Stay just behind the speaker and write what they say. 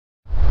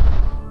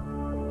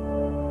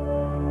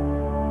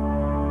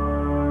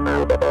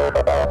Stay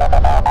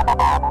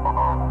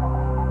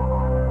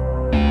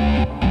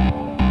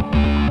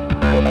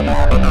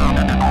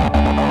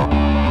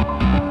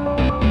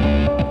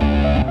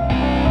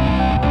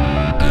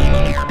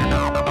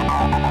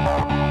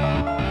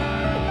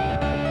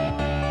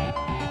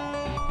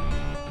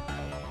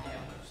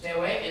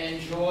awake and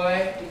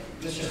enjoy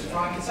Mr.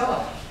 Stephan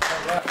Kinsella.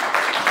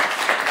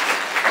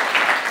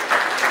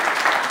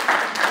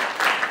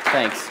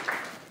 Thanks.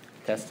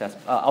 Test, test.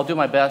 I'll do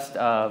my best.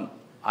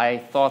 I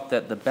thought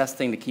that the best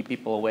thing to keep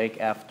people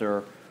awake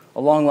after a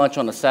long lunch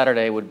on a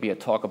Saturday would be a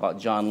talk about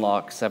John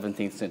Locke,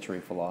 17th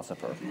century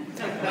philosopher.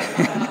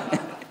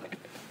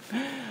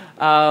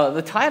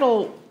 The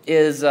title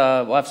is,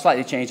 well, I've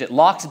slightly changed it,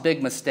 Locke's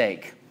Big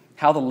Mistake,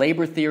 How the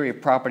Labor Theory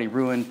of Property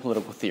Ruined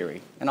Political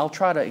Theory. And I'll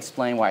try to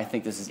explain why I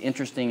think this is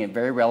interesting and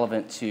very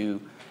relevant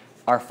to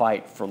our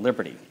fight for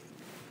liberty.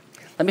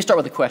 Let me start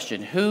with a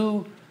question.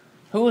 Who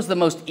is the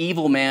most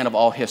evil man of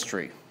all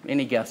history?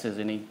 Any guesses?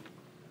 Any?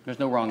 There's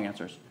no wrong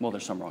answers. Well,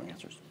 there's some wrong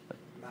answers. But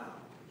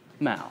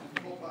Mao.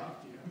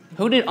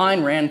 Who did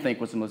Ayn Rand think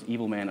was the most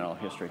evil man in all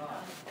history?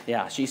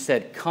 Yeah, she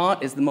said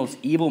Kant is the most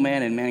evil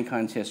man in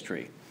mankind's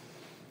history.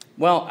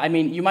 Well, I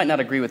mean, you might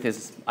not agree with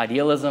his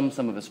idealism,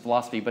 some of his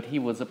philosophy, but he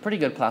was a pretty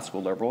good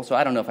classical liberal, so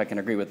I don't know if I can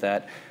agree with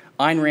that.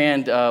 Ayn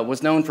Rand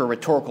was known for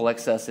rhetorical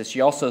excesses.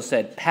 She also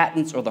said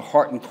patents are the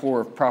heart and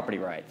core of property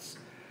rights.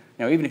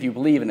 Now, even if you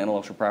believe in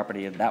intellectual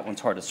property, that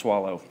one's hard to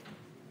swallow.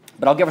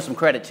 But I'll give her some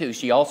credit, too.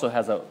 She also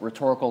has a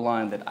rhetorical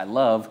line that I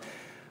love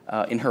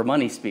in her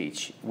money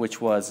speech,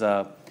 which was,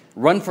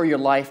 run for your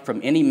life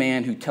from any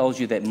man who tells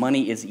you that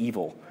money is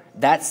evil.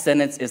 That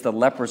sentence is the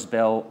leper's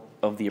bell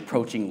of the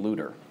approaching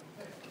looter.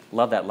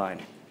 Love that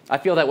line. I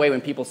feel that way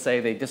when people say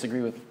they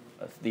disagree with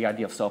the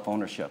idea of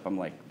self-ownership. I'm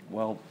like,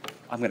 well,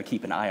 I'm going to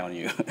keep an eye on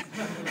you.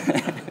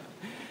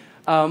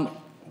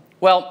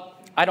 Well,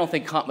 I don't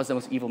think Kant was the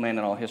most evil man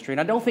in all history,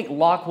 and I don't think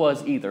Locke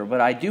was either, but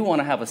I do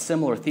want to have a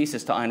similar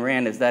thesis to Ayn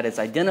Rand, is that it's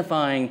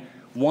identifying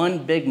one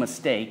big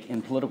mistake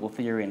in political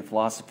theory and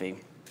philosophy.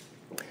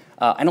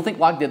 I don't think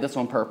Locke did this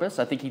on purpose.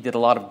 I think he did a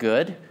lot of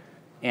good,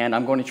 and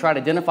I'm going to try to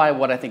identify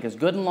what I think is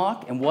good in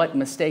Locke and what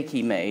mistake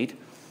he made.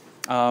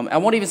 I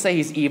won't even say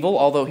he's evil,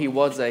 although he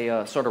was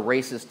a sort of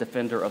racist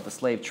defender of the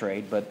slave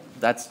trade, but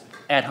that's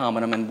ad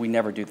hominem, and we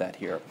never do that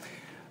here.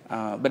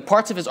 But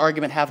parts of his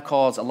argument have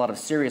caused a lot of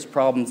serious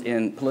problems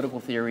in political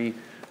theory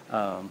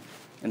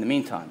in the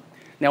meantime.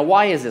 Now,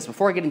 why is this?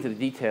 Before I get into the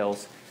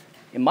details,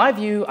 in my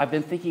view, I've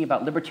been thinking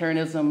about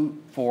libertarianism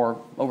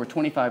for over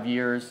 25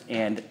 years,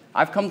 and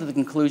I've come to the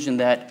conclusion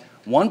that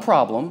one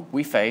problem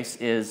we face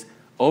is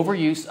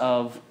overuse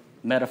of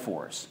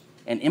metaphors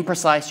and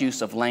imprecise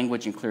use of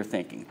language and clear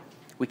thinking.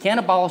 We can't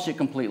abolish it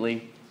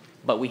completely,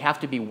 but we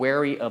have to be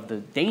wary of the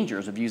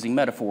dangers of using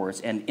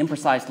metaphors and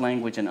imprecise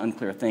language and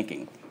unclear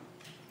thinking.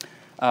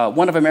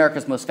 One of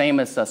America's most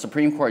famous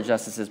Supreme Court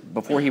justices,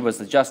 before he was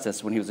a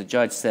justice, when he was a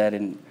judge, said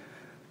in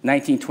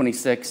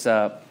 1926,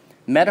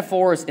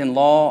 metaphors in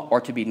law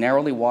are to be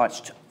narrowly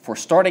watched, for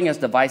starting as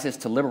devices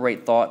to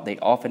liberate thought, they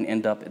often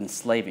end up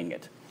enslaving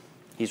it.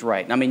 He's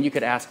right. I mean, you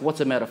could ask,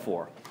 what's a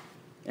metaphor?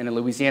 And in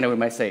Louisiana, we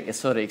might say, it's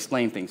so to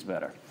explain things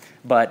better.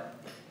 But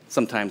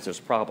sometimes there's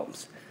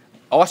problems.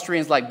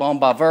 Austrians like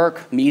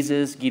Baum-Bawerk,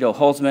 Mises, Guido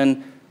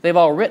Hülsmann, they've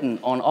all written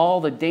on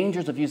all the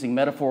dangers of using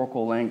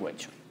metaphorical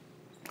language.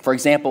 For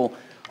example,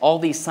 all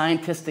these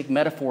scientific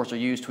metaphors are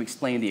used to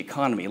explain the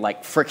economy,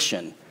 like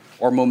friction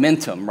or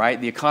momentum, right?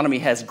 The economy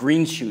has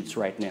green shoots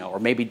right now, or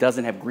maybe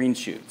doesn't have green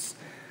shoots.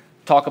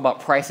 Talk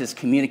about prices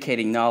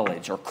communicating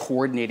knowledge or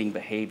coordinating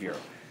behavior.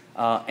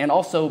 And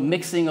also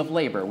mixing of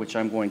labor, which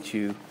I'm going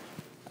to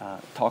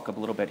talk a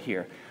little bit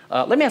here.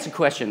 Let me ask a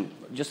question,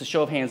 just a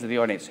show of hands to the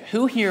audience.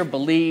 Who here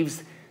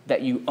believes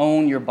that you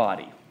own your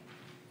body?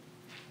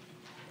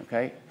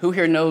 Okay? Who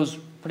here knows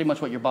pretty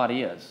much what your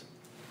body is?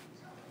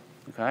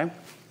 Okay?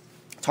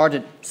 It's hard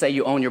to say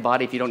you own your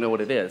body if you don't know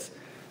what it is.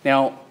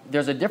 Now,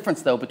 there's a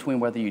difference, though, between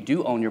whether you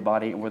do own your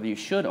body and whether you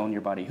should own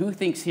your body. Who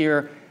thinks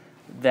here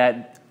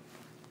that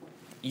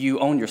you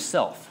own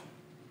yourself?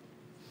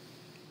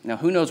 Now,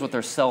 who knows what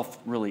their self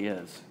really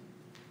is?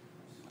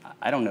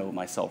 I don't know what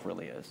my self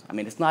really is. I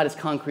mean, it's not as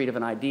concrete of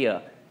an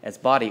idea as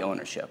body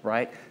ownership,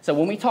 right? So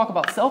when we talk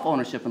about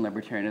self-ownership in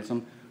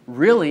libertarianism,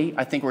 really,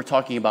 I think we're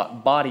talking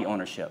about body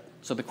ownership.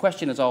 So the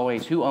question is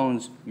always, who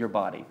owns your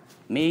body?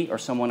 Me or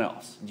someone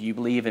else? Do you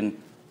believe in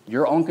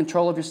your own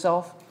control of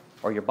yourself,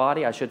 or your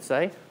body, I should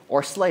say,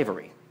 or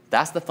slavery?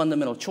 That's the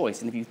fundamental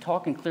choice. And if you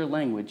talk in clear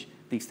language,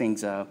 these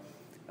things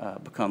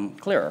become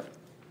clearer.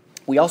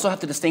 We also have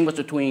to distinguish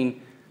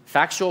between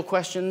factual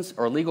questions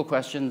or legal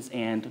questions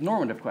and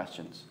normative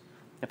questions.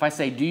 If I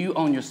say, do you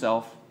own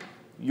yourself,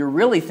 you're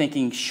really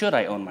thinking, should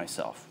I own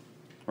myself,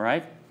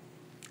 right?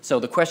 So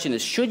the question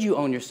is, should you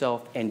own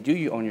yourself and do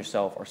you own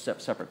yourself are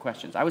separate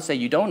questions. I would say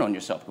you don't own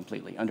yourself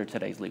completely under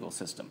today's legal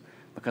system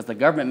because the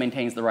government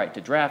maintains the right to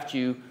draft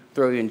you,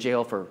 throw you in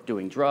jail for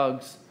doing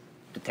drugs,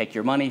 to take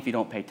your money if you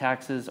don't pay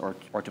taxes, or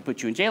to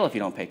put you in jail if you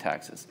don't pay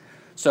taxes.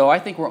 So I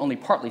think we're only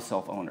partly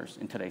self-owners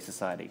in today's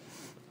society.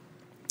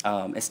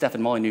 As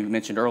Stephan Molyneux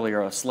mentioned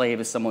earlier, a slave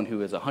is someone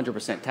who is a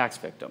 100% tax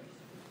victim,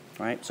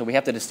 right? So we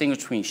have to distinguish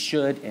between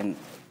should and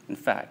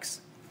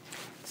facts.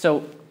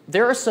 So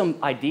there are some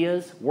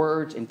ideas,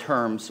 words, and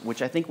terms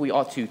which I think we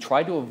ought to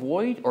try to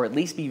avoid or at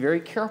least be very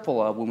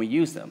careful of when we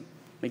use them.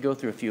 Let me go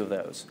through a few of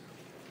those.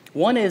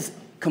 One is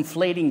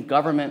conflating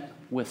government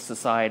with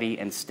society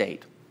and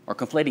state, or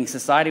conflating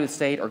society with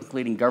state, or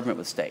conflating government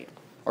with state,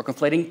 or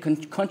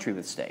conflating country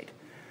with state.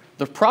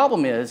 The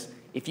problem is,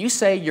 if you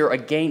say you're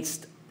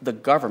against the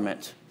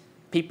government,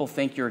 people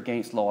think you're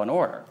against law and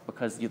order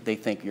because they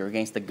think you're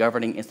against the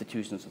governing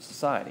institutions of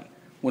society,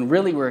 when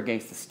really we're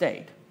against the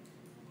state.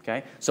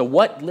 Okay? So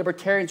what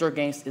libertarians are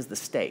against is the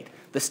state.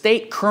 The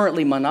state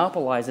currently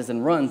monopolizes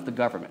and runs the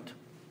government,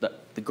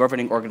 the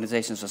governing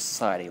organizations of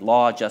society,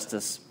 law,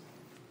 justice,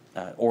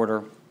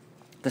 order.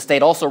 The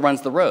state also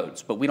runs the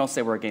roads, but we don't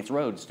say we're against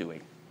roads, do we?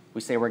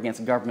 We say we're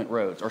against government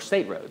roads, or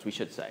state roads, we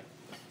should say.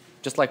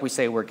 Just like we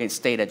say we're against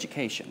state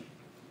education.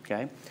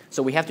 Okay?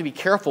 So we have to be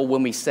careful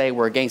when we say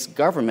we're against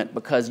government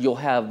because you'll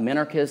have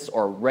minarchists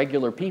or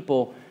regular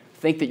people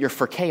think that you're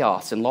for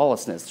chaos and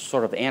lawlessness,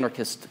 sort of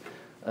anarchist,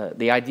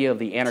 the idea of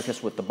the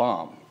anarchist with the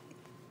bomb.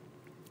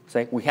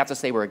 So we have to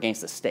say we're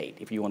against the state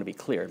if you want to be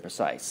clear and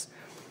precise.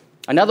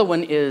 Another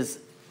one is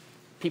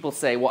people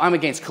say, well, I'm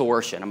against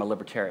coercion, I'm a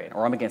libertarian,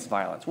 or I'm against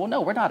violence. Well,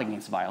 no, we're not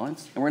against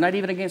violence, and we're not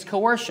even against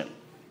coercion.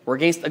 We're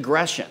against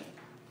aggression.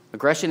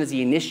 Aggression is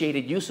the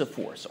initiated use of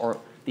force, or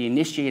the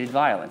initiated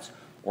violence,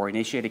 or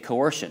initiated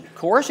coercion.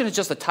 Coercion is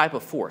just a type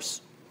of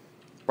force,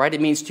 right? It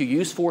means to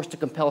use force to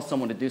compel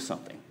someone to do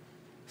something.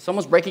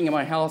 Someone's breaking in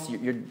my house,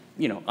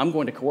 I'm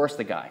going to coerce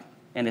the guy,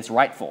 and it's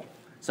rightful.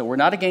 So we're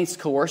not against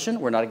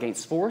coercion, we're not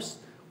against force,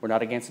 we're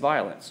not against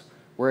violence.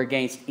 We're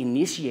against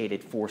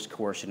initiated force,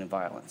 coercion, and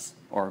violence,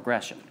 or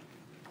aggression.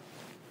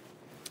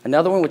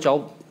 Another one, which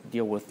I'll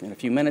deal with in a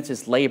few minutes,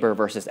 is labor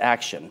versus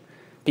action.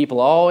 People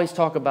always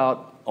talk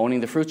about owning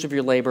the fruits of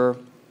your labor.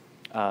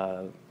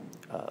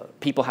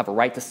 People have a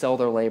right to sell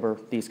their labor,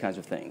 these kinds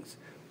of things.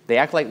 They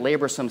act like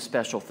labor is some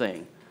special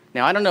thing.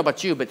 Now, I don't know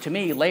about you, but to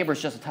me, labor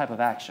is just a type of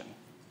action.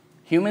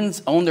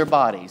 Humans own their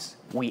bodies.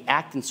 We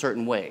act in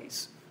certain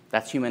ways.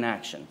 That's human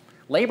action.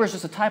 Labor is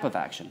just a type of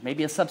action,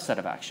 maybe a subset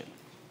of action.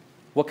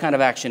 What kind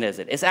of action is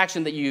it? It's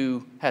action that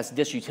has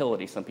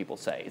disutility, some people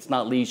say. It's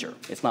not leisure.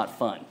 It's not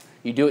fun.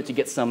 You do it to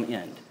get some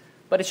end.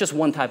 But it's just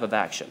one type of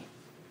action.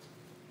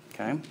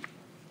 Okay?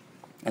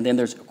 And then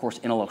there's, of course,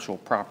 intellectual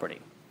property,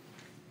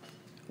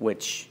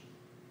 which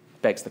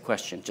begs the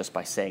question just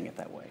by saying it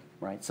that way,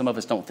 right? Some of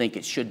us don't think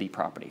it should be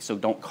property, so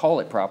don't call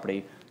it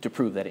property to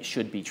prove that it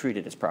should be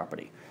treated as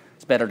property.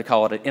 It's better to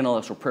call it an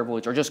intellectual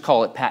privilege or just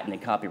call it patent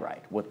and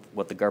copyright,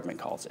 what the government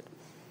calls it.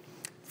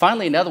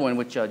 Finally, another one,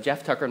 which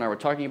Jeff Tucker and I were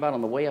talking about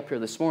on the way up here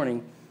this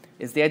morning,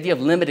 is the idea of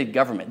limited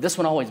government. This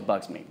one always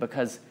bugs me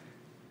because,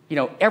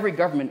 every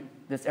government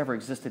that's ever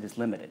existed is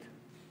limited.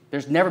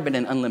 There's never been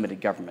an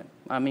unlimited government.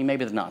 I mean,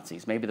 maybe the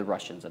Nazis, maybe the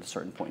Russians at a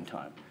certain point in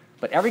time.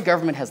 But every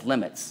government has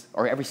limits,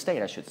 or every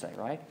state, I should say,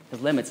 right? Has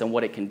limits on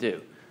what it can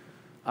do.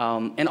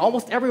 And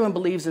almost everyone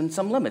believes in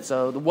some limits.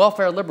 So the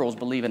welfare liberals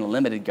believe in a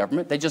limited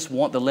government. They just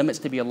want the limits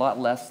to be a lot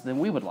less than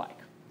we would like.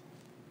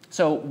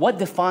 So what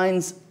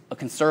defines a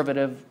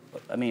conservative,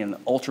 an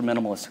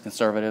ultra-minimalist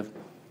conservative,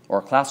 or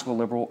a classical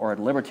liberal, or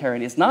a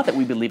libertarian? It's not that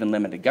we believe in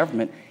limited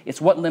government.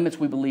 It's what limits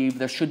we believe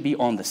there should be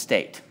on the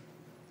state,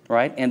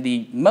 right? And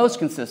the most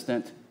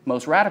consistent,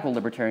 most radical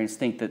libertarians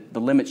think that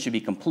the limits should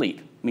be complete.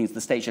 It means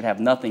the state should have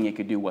nothing it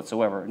could do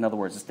whatsoever. In other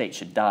words, the state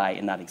should die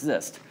and not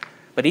exist.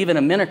 But even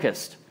a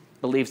minarchist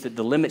believes that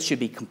the limits should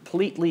be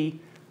completely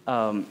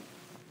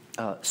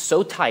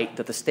so tight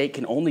that the state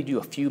can only do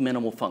a few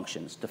minimal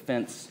functions: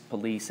 defense,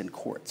 police, and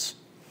courts.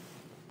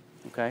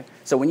 Okay?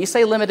 So when you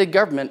say limited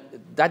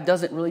government, that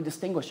doesn't really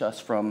distinguish us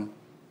from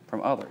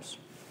others.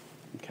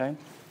 Okay?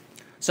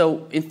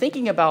 So in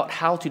thinking about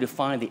how to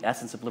define the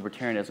essence of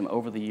libertarianism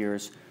over the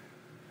years,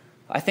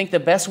 I think the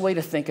best way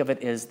to think of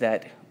it is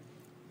that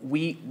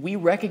we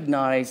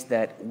recognize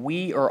that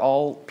we are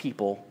all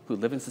people who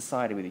live in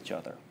society with each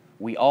other.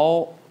 We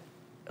all,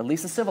 at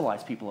least the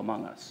civilized people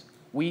among us,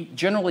 we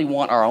generally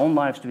want our own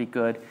lives to be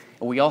good,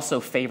 and we also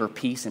favor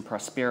peace and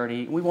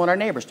prosperity. We want our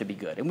neighbors to be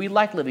good, and we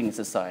like living in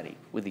society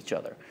with each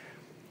other.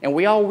 And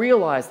we all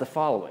realize the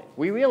following.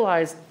 We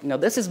realize,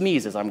 this is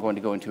Mises I'm going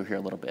to go into here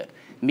a little bit.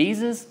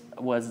 Mises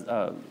was,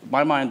 in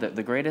my mind,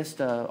 the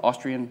greatest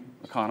Austrian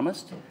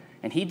economist,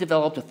 and he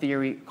developed a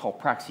theory called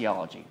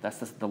praxeology. That's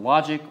the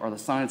logic or the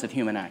science of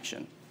human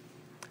action.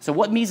 So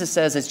what Mises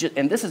says is just,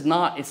 and this is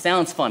not, it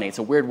sounds funny, it's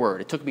a weird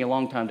word. It took me a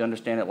long time to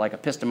understand it, like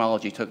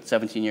epistemology took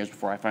 17 years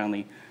before I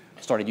finally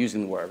started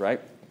using the word, right?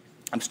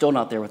 I'm still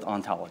not there with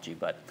ontology,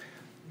 but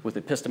with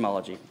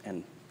epistemology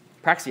and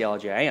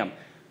praxeology I am.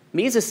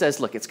 Mises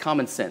says, look, it's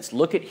common sense.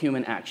 Look at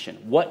human action.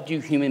 What do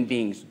human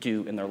beings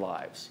do in their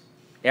lives?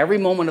 Every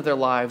moment of their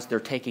lives,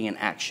 they're taking an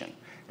action.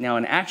 Now,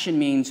 an action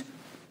means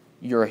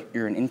you're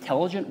an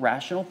intelligent,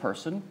 rational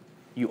person.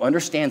 You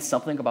understand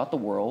something about the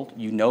world.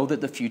 You know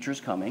that the future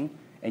is coming.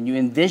 And you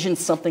envision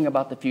something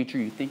about the future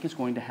you think is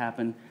going to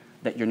happen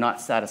that you're not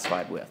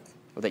satisfied with.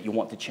 or that you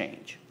want to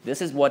change.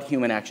 This is what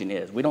human action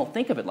is. We don't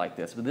think of it like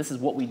this, but this is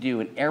what we do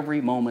in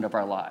every moment of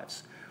our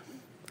lives.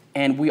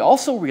 And we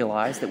also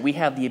realize that we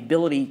have the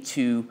ability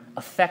to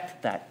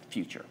affect that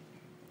future.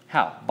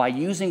 How? By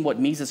using what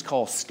Mises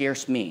calls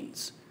scarce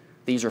means.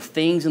 These are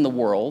things in the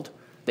world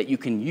that you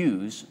can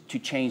use to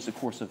change the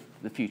course of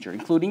the future,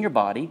 including your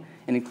body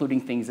and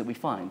including things that we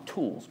find,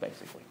 tools,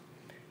 basically.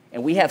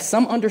 And we have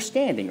some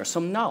understanding or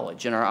some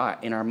knowledge in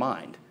our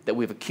mind that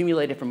we've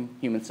accumulated from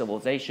human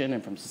civilization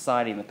and from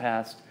society in the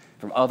past,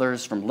 from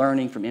others, from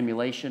learning, from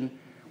emulation.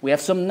 We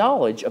have some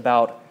knowledge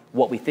about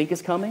what we think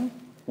is coming,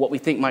 what we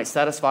think might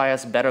satisfy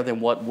us better than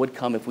what would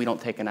come if we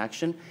don't take an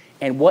action,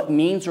 and what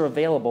means are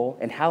available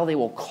and how they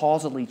will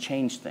causally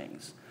change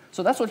things.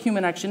 So that's what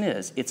human action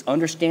is. It's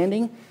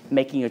understanding,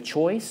 making a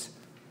choice,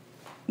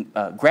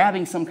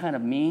 grabbing some kind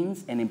of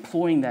means, and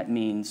employing that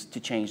means to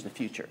change the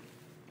future.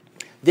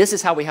 This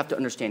is how we have to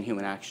understand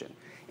human action.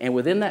 And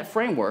within that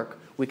framework,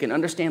 we can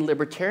understand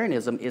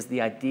libertarianism is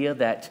the idea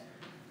that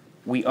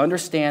we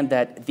understand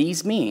that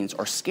these means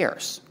are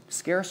scarce.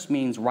 Scarce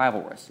means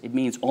rivalrous. It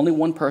means only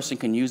one person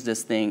can use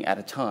this thing at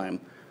a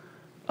time.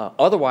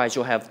 Otherwise,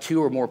 you'll have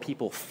two or more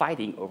people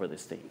fighting over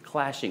this thing,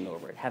 clashing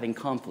over it, having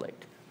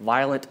conflict,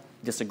 violent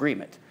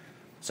disagreement.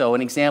 So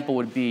an example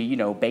would be,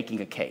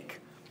 baking a cake.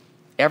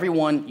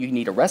 Everyone, you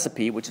need a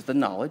recipe, which is the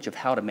knowledge of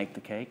how to make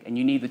the cake, and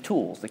you need the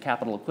tools, the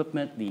capital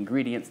equipment, the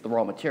ingredients, the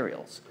raw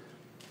materials.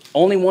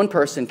 Only one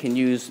person can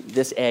use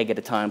this egg at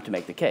a time to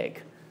make the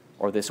cake,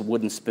 or this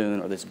wooden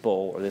spoon, or this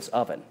bowl, or this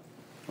oven,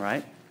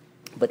 right?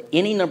 But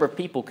any number of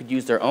people could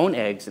use their own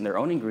eggs and their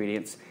own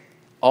ingredients,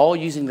 all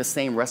using the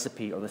same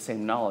recipe or the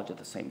same knowledge at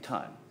the same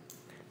time.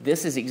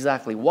 This is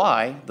exactly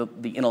why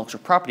the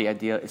intellectual property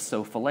idea is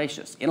so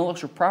fallacious.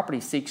 Intellectual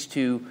property seeks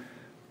to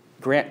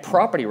grant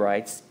property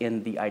rights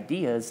in the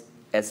ideas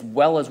as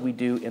well as we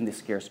do in the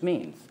scarce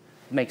means.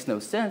 It makes no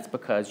sense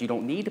because you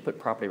don't need to put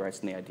property rights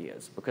in the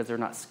ideas because they're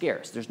not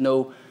scarce.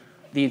 The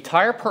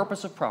entire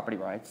purpose of property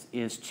rights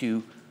is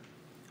to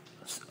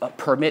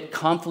permit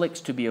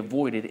conflicts to be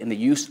avoided in the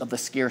use of the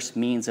scarce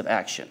means of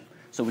action.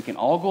 So we can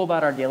all go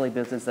about our daily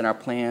business and our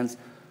plans,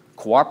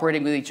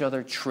 cooperating with each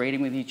other,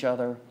 trading with each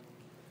other,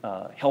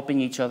 helping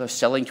each other,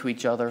 selling to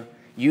each other,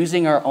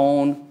 using our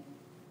own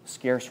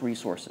scarce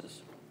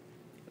resources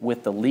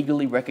with the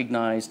legally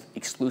recognized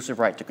exclusive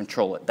right to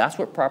control it. That's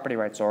what property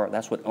rights are.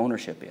 That's what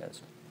ownership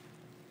is.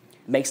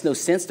 It makes no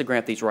sense to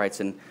grant these rights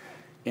in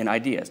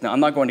ideas. Now, I'm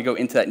not going to go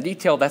into that in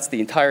detail. That's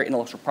the entire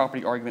intellectual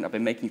property argument I've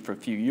been making for a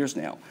few years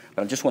now,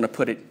 but I just want to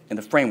put it in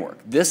the framework.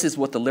 This is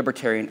what the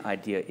libertarian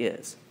idea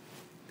is.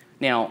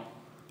 Now,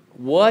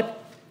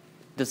 what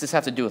does this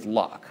have to do with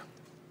Locke?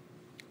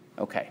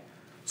 Okay,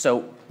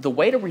 so the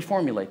way to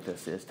reformulate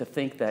this is to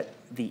think that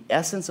the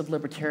essence of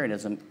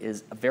libertarianism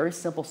is a very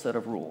simple set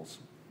of rules.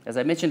 As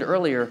I mentioned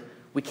earlier,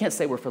 we can't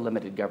say we're for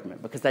limited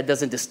government because that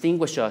doesn't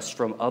distinguish us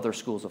from other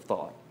schools of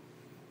thought.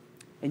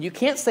 And you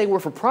can't say we're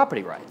for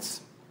property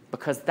rights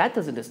because that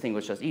doesn't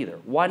distinguish us either.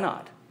 Why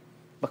not?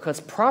 Because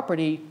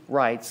property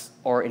rights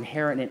are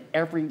inherent in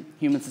every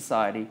human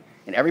society,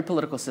 in every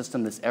political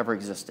system that's ever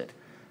existed.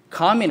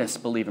 Communists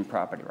believe in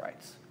property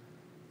rights.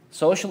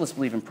 Socialists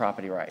believe in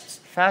property rights.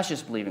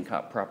 Fascists believe in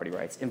property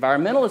rights.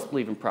 Environmentalists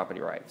believe in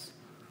property rights.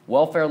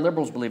 Welfare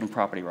liberals believe in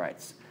property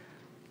rights.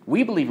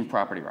 We believe in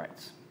property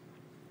rights.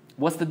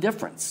 What's the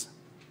difference?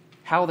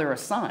 How they're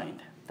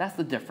assigned. That's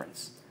the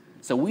difference.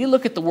 So we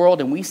look at the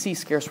world and we see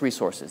scarce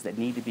resources that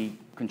need to be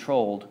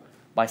controlled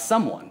by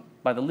someone,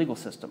 by the legal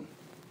system,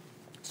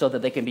 so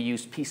that they can be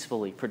used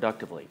peacefully,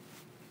 productively.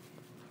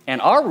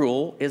 And our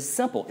rule is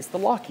simple. It's the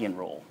Lockean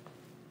rule.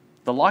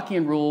 The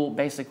Lockean rule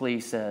basically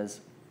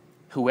says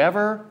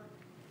whoever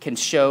can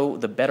show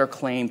the better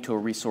claim to a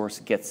resource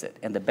gets it.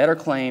 And the better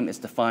claim is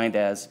defined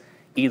as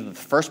either the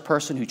first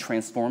person who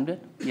transformed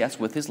it, yes,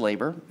 with his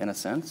labor, in a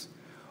sense,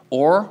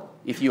 or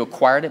if you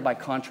acquired it by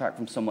contract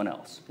from someone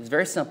else. It's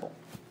very simple.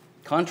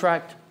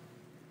 Contract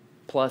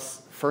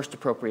plus first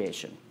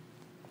appropriation.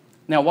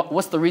 Now,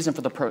 what's the reason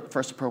for the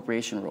first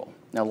appropriation rule?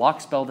 Now,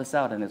 Locke spelled this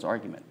out in his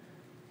argument.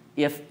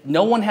 If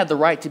no one had the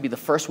right to be the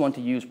first one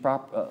to use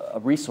a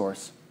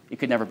resource, it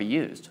could never be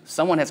used.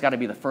 Someone has got to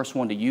be the first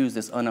one to use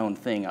this unowned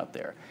thing out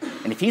there.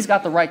 And if he's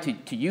got the right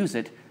to use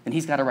it, then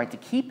he's got a right to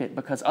keep it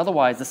because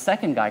otherwise the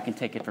second guy can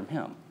take it from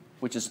him,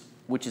 which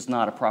is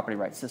not a property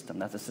rights system.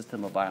 That's a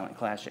system of violent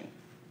clashing.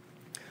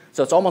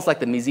 So it's almost like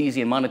the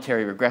Misesian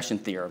monetary regression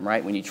theorem,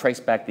 right? When you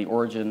trace back the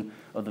origin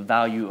of the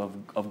value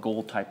of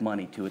gold-type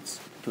money to its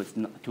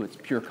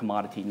pure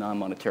commodity,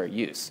 non-monetary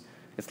use.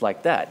 It's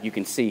like that. You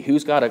can see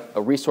who's got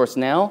a resource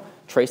now,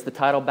 trace the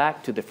title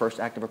back to the first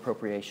act of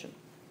appropriation.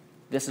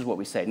 This is what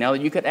we say. Now,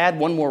 you could add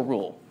one more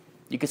rule.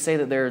 You could say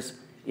that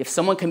if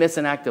someone commits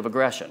an act of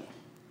aggression,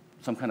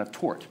 some kind of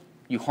tort,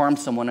 you harm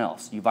someone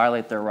else, you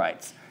violate their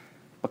rights.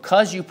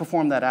 Because you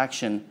perform that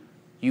action,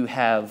 you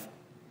have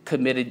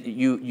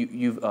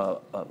you've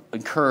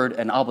incurred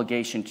an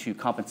obligation to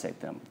compensate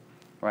them,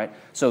 right?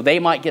 So they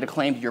might get a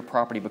claim to your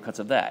property because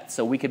of that.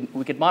 So we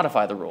could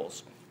modify the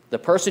rules. The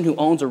person who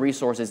owns a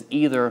resource is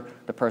either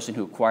the person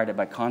who acquired it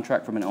by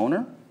contract from an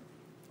owner,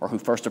 or who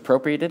first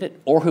appropriated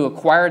it, or who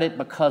acquired it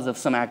because of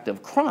some act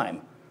of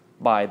crime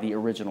by the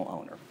original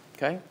owner.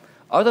 Okay?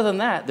 Other than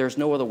that, there's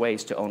no other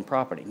ways to own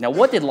property. Now,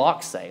 what did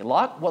Locke say?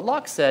 What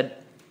Locke said,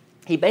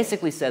 he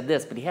basically said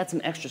this, but he had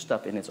some extra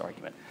stuff in his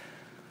argument.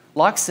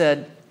 Locke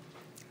said,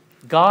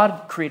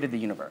 God created the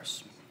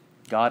universe.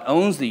 God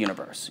owns the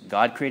universe.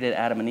 God created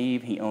Adam and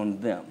Eve. He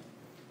owned them.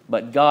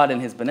 But God, in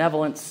his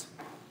benevolence,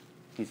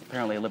 he's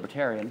apparently a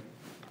libertarian,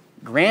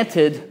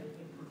 granted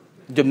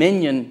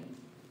dominion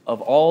of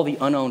all the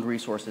unowned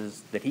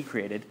resources that he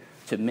created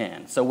to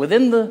men. So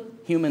within the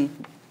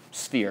human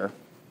sphere,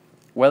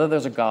 whether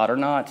there's a God or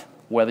not,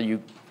 whether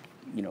you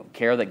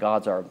care that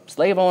God's our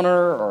slave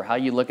owner or how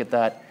you look at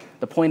that,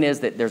 the point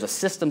is that there's a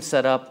system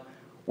set up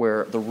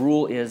where the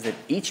rule is that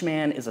each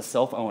man is a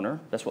self-owner.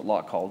 That's what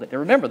Locke called it. And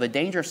remember, the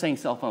danger of saying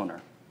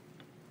self-owner,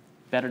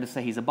 better to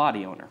say he's a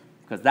body owner,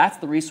 because that's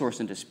the resource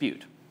in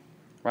dispute,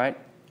 right?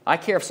 I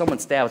care if someone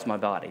stabs my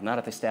body, not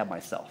if they stab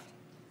myself,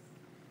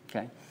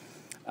 okay?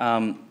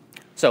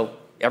 So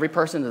every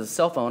person is a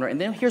self-owner, and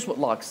then here's what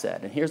Locke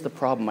said, and here's the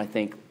problem, I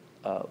think,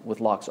 with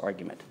Locke's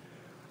argument.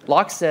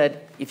 Locke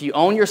said, if you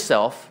own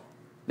yourself,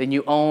 then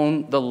you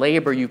own the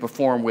labor you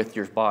perform with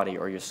your body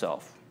or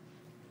yourself.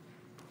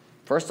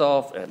 First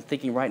off, I'm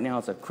thinking right now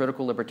it's a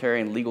critical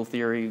libertarian legal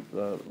theory,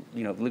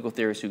 legal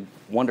theorist who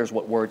wonders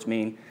what words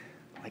mean.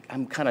 Like,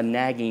 I'm kind of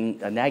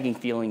a nagging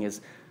feeling is,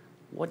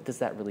 what does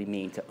that really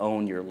mean to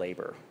own your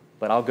labor?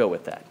 But I'll go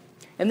with that.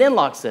 And then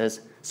Locke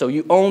says, so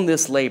you own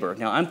this labor.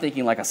 Now, I'm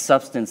thinking like a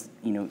substance,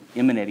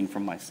 emanating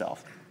from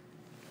myself.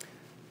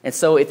 And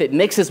so if it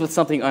mixes with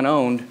something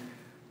unowned,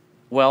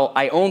 well,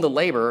 I own the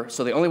labor,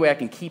 so the only way I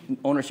can keep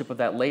ownership of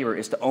that labor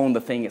is to own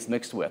the thing it's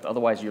mixed with.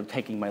 Otherwise, you're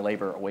taking my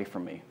labor away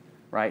from me,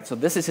 right? So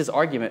this is his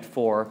argument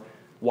for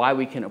why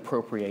we can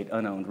appropriate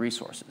unowned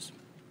resources.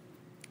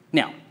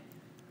 Now,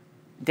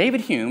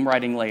 David Hume,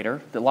 writing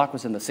later, that Locke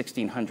was in the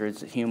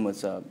 1600s, Hume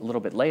was a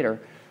little bit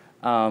later,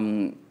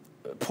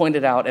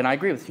 pointed out, and I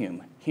agree with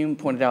Hume, Hume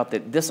pointed out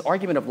that this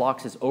argument of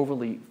Locke's is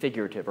overly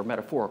figurative or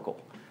metaphorical.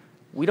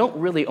 We don't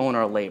really own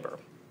our labor.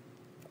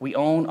 We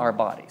own our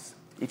bodies.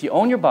 If you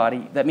own your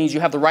body, that means you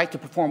have the right to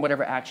perform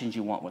whatever actions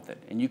you want with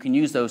it, and you can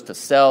use those to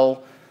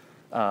sell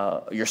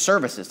your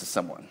services to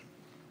someone.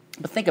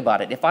 But think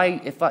about it.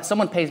 If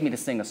someone pays me to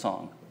sing a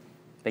song,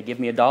 they give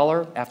me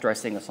 $1 after I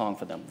sing a song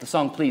for them. The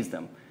song pleased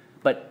them.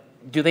 But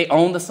do they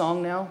own the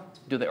song now?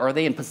 Are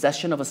they in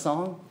possession of a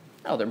song?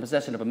 No, they're in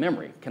possession of a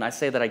memory. Can I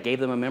say that I gave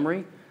them a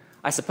memory?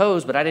 I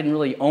suppose, but I didn't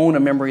really own a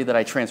memory that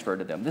I transferred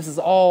to them. This is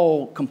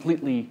all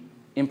completely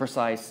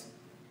imprecise,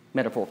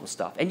 metaphorical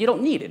stuff. And you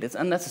don't need it. It's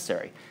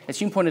unnecessary. As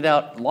Hume pointed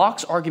out,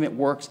 Locke's argument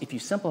works if you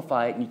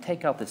simplify it and you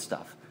take out this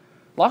stuff.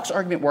 Locke's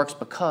argument works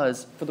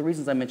because, for the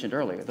reasons I mentioned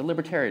earlier, the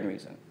libertarian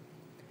reason.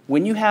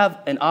 When you have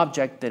an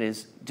object that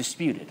is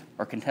disputed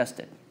or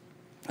contested,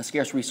 a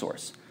scarce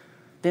resource,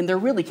 then there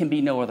really can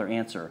be no other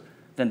answer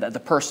than that the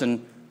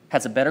person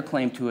has a better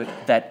claim to it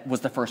that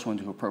was the first one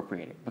to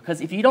appropriate it.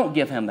 Because if you don't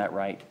give him that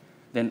right,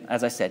 then,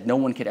 as I said, no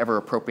one could ever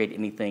appropriate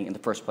anything in the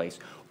first place.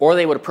 Or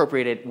they would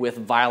appropriate it with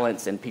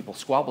violence and people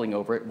squabbling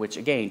over it, which,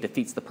 again,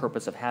 defeats the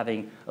purpose of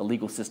having a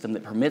legal system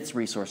that permits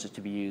resources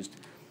to be used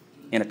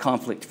in a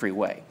conflict-free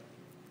way.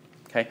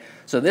 Okay?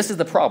 So this is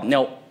the problem.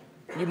 Now,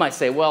 you might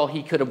say, well,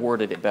 he could have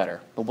worded it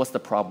better. But what's the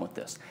problem with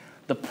this?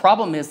 The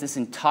problem is this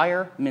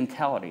entire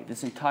mentality,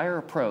 this entire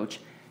approach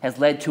has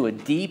led to a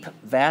deep,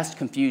 vast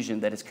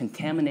confusion that has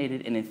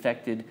contaminated and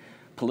infected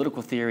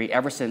political theory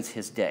ever since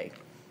his day.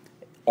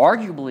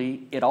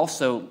 Arguably, it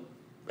also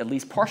at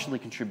least partially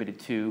contributed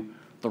to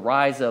the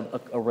rise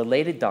of a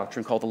related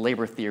doctrine called the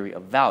labor theory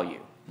of value,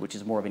 which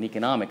is more of an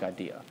economic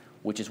idea,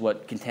 which is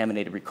what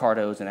contaminated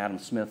Ricardo's and Adam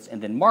Smith's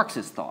and then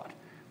Marx's thought.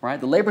 Right?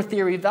 The labor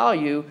theory of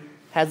value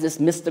has this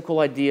mystical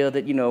idea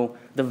that,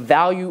 the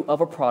value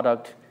of a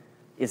product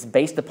is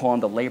based upon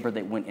the labor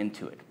that went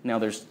into it. Now,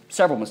 there's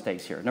several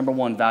mistakes here. Number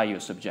one, value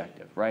is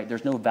subjective, right?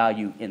 There's no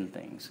value in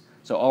things.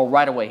 So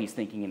right away, he's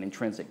thinking in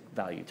intrinsic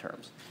value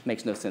terms.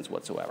 Makes no sense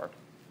whatsoever,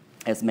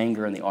 as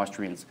Menger and the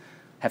Austrians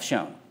have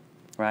shown,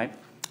 right?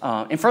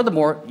 And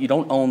furthermore, you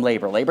don't own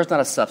labor. Labor is not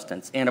a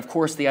substance. And, of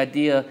course, the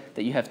idea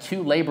that you have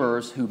two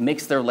laborers who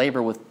mix their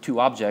labor with two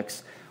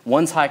objects,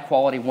 one's high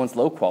quality, one's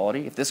low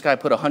quality. If this guy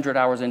put 100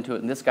 hours into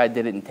it and this guy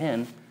did it in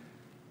 10,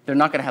 they're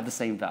not going to have the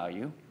same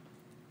value.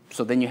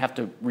 So then you have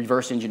to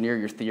reverse engineer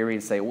your theory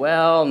and say,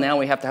 well, now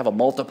we have to have a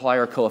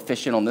multiplier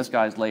coefficient on this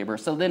guy's labor.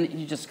 So then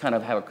you just kind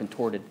of have a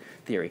contorted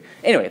theory.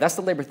 Anyway, that's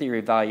the labor theory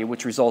of value,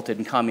 which resulted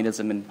in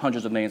communism and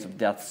hundreds of millions of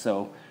deaths.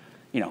 So,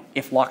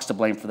 if Locke's to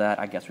blame for that,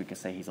 I guess we could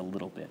say he's a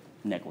little bit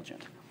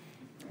negligent.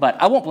 But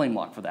I won't blame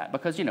Locke for that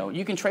because,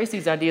 you can trace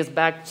these ideas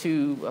back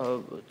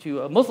to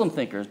Muslim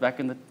thinkers back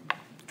in the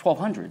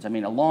 1200s,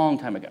 a long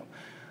time ago.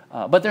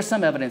 But there's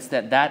some evidence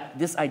that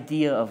this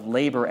idea of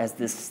labor as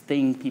this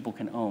thing people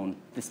can own,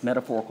 this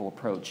metaphorical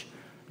approach,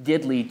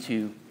 did lead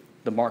to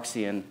the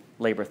Marxian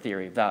labor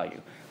theory of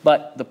value.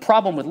 But the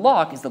problem with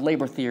Locke is the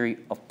labor theory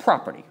of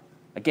property.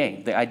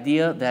 Again, the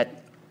idea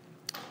that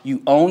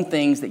you own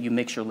things that you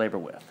mix your labor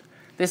with.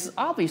 This is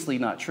obviously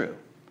not true.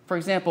 For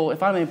example,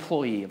 if I'm an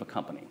employee of a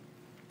company,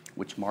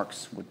 which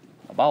Marx would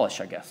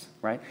abolish, I guess,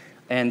 right?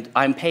 And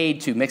I'm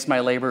paid to mix my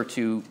labor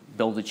to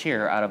build a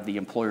chair out of the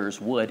employer's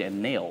wood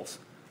and nails.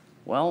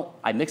 Well,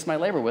 I mix my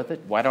labor with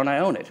it. Why don't I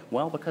own it?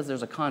 Well, because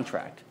there's a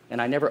contract,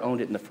 and I never owned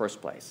it in the first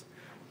place.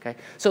 Okay?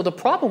 So the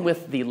problem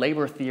with the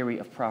labor theory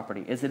of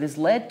property is it has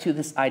led to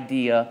this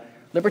idea.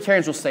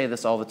 Libertarians will say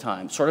this all the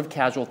time, sort of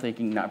casual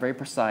thinking, not very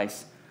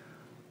precise.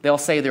 They'll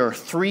say there are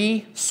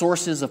 3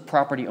 sources of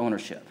property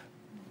ownership.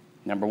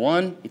 Number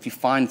 1, if you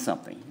find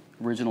something,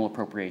 original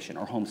appropriation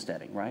or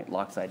homesteading, right?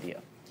 Locke's idea,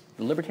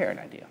 the libertarian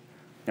idea.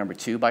 Number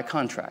 2, by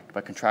contract,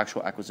 by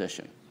contractual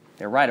acquisition.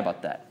 They're right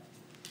about that.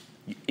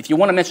 If you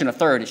want to mention a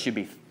third, it should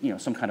be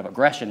some kind of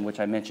aggression,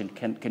 which I mentioned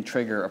can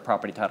trigger a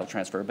property title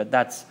transfer, but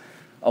that's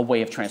a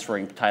way of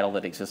transferring title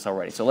that exists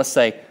already. So let's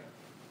say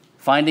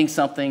finding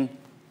something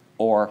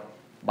or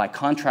by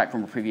contract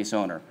from a previous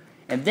owner.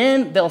 And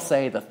then they'll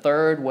say the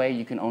third way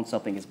you can own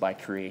something is by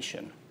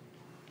creation.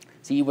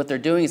 See, what they're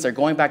doing is they're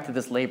going back to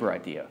this labor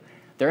idea.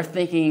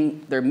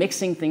 They're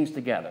mixing things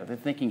together. They're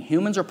thinking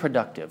humans are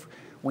productive.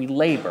 We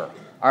labor.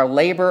 Our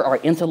labor, our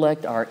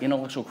intellect, our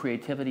intellectual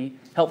creativity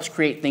helps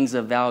create things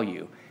of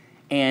value.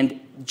 And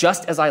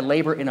just as I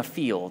labor in a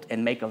field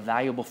and make a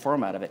valuable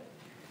firm out of it,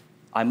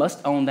 I must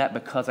own that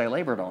because I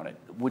labored on it,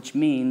 which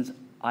means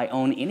I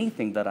own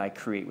anything that I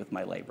create with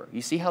my labor.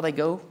 You see how they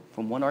go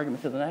from one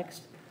argument to the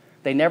next?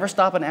 They never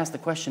stop and ask the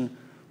question,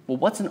 well,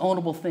 what's an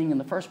ownable thing in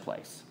the first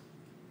place?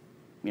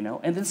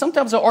 And then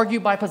sometimes they'll argue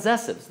by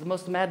possessives, the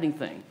most maddening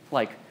thing.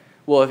 Like,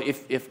 well,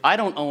 if I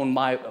don't own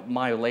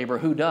my labor,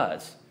 who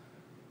does?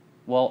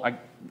 Well,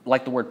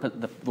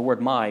 the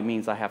word my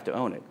means I have to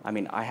own it. I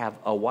mean, I have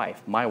a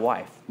wife,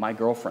 my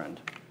girlfriend,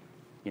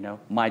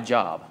 my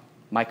job,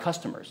 my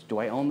customers. Do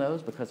I own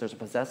those because there's a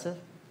possessive?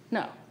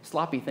 No,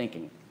 sloppy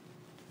thinking.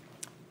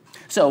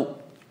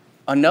 So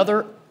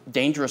another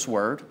dangerous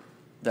word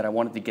that I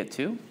wanted to get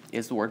to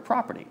is the word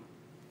property.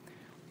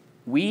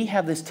 We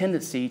have this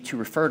tendency to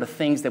refer to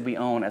things that we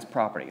own as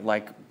property,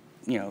 like,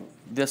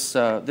 this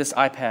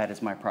iPad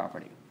is my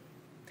property.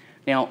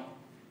 Now,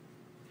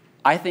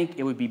 I think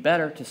it would be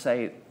better to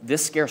say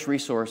this scarce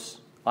resource,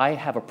 I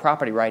have a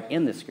property right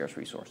in this scarce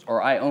resource,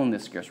 or I own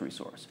this scarce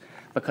resource.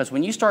 Because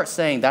when you start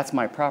saying that's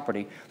my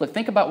property, look,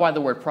 think about why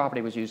the word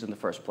property was used in the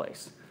first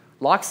place.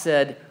 Locke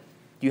said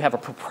you have a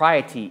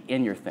propriety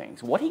in your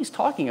things. What he's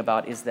talking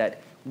about is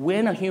that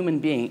when a human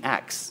being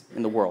acts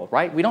in the world,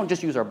 right, we don't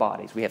just use our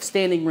bodies. We have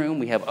standing room,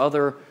 we have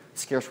other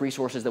scarce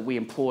resources that we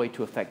employ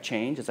to affect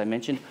change, as I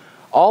mentioned.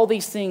 All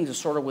these things are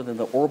sort of within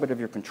the orbit of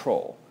your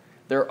control.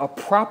 They're a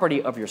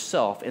property of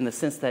yourself in the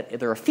sense that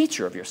they're a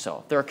feature of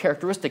yourself. They're a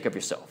characteristic of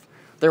yourself.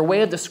 They're a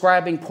way of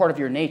describing part of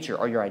your nature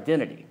or your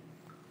identity.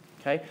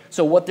 Okay?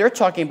 So what they're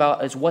talking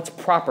about is what's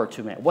proper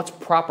to man. What's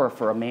proper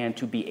for a man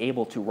to be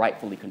able to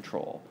rightfully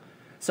control.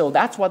 So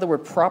that's why the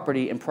word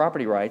property and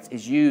property rights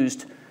is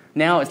used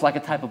now. It's like a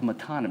type of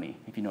metonymy,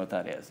 if you know what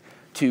that is,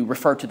 to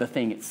refer to the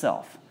thing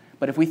itself.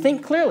 But if we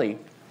think clearly,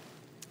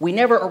 we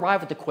never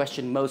arrive at the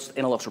question most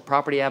intellectual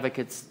property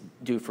advocates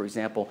do, for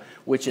example,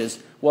 which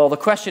is, well, the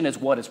question is,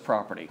 what is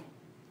property?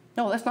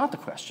 No, that's not the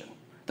question.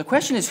 The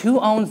question is, who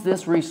owns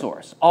this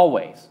resource,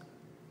 always?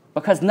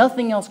 Because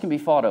nothing else can be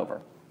fought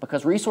over.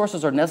 Because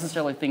resources are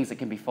necessarily things that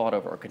can be fought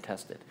over or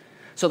contested.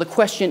 So the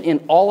question in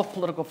all of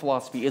political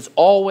philosophy is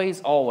always,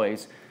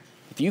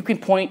 if you can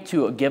point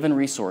to a given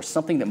resource,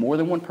 something that more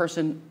than one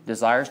person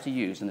desires to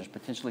use and there's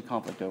potentially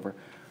conflict over,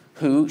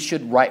 who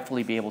should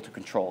rightfully be able to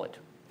control it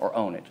or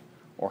own it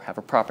or have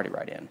a property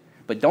right in?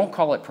 But don't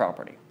call it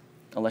property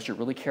unless you're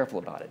really careful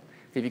about it.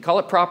 If you call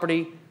it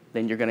property,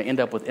 then you're going to end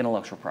up with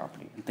intellectual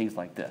property and things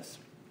like this.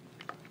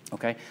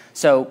 Okay?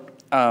 So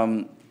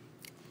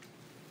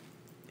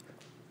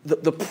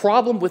the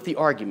problem with the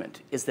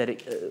argument is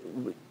that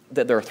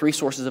that there are 3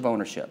 sources of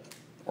ownership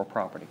or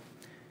property,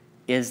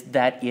 is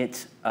that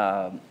it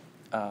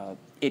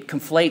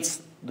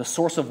conflates the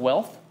source of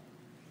wealth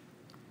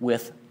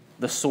with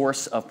the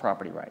source of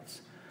property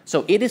rights.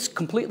 So it is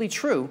completely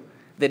true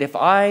that if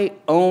I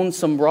own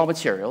some raw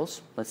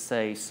materials, let's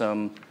say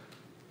some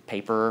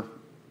paper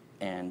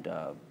and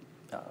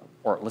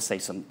or let's say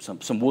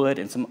some wood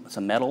and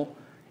some metal,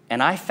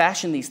 and I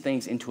fashion these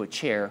things into a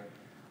chair,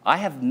 I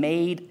have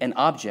made an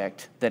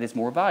object that is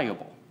more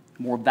valuable.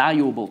 More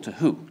valuable to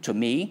who? To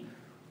me,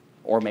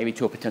 or maybe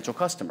to a potential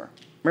customer.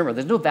 Remember,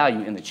 there's no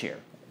value in the chair.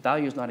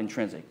 Value is not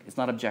intrinsic. It's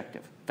not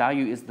objective.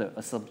 Value is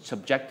a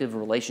subjective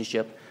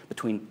relationship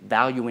between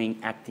valuing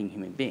acting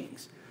human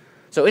beings.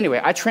 So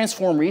anyway, I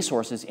transform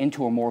resources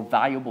into a more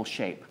valuable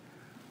shape.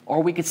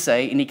 Or we could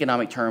say, in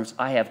economic terms,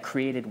 I have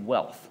created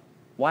wealth.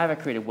 Why have I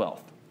created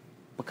wealth?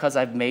 Because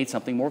I've made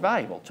something more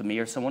valuable to me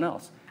or someone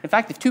else. In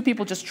fact, if 2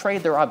 people just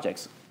trade their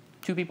objects,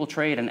 2 people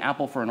trade an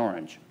apple for an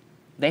orange,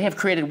 they have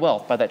created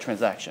wealth by that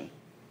transaction,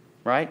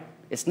 right?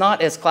 It's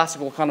not, as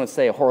classical economists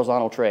say, a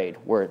horizontal trade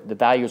where the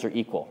values are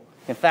equal.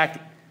 In fact,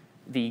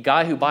 the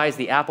guy who buys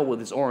the apple with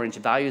his orange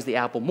values the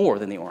apple more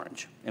than the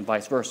orange, and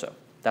vice versa.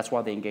 That's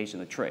why they engage in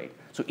the trade.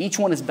 So each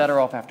one is better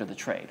off after the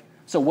trade.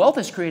 So wealth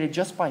is created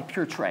just by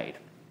pure trade.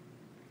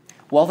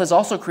 Wealth is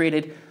also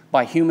created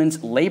by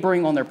humans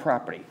laboring on their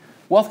property.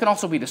 Wealth can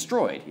also be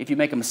destroyed. If you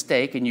make a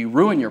mistake and you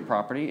ruin your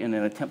property in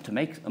an attempt to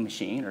make a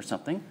machine or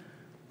something,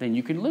 then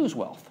you can lose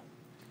wealth.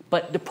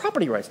 But the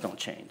property rights don't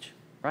change,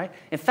 right?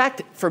 In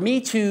fact, for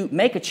me to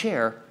make a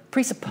chair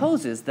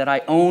presupposes that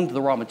I owned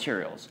the raw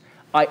materials.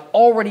 I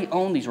already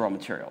own these raw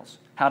materials.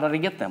 How did I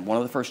get them? One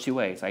of the first two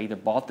ways. I either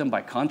bought them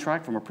by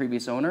contract from a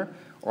previous owner,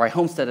 or I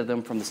homesteaded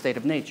them from the state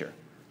of nature.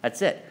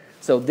 That's it.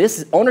 So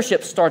this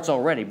ownership starts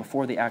already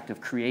before the act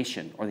of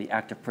creation or the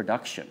act of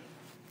production.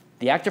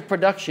 The act of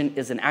production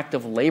is an act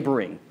of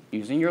laboring,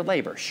 using your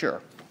labor,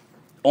 sure,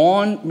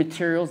 on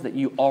materials that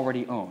you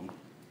already own.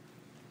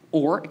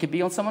 Or it could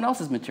be on someone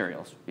else's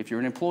materials, if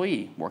you're an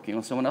employee working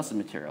on someone else's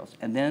materials,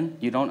 and then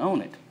you don't own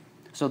it.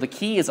 So the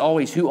key is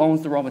always who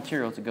owns the raw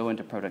materials that go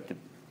into productive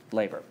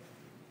labor.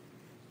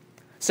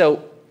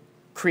 So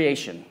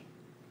creation,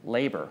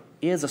 labor,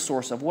 is a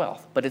source of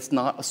wealth, but it's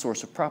not a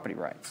source of property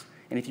rights.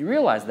 And if you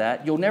realize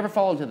that, you'll never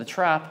fall into the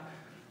trap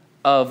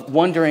of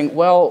wondering,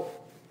 well,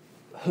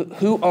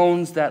 who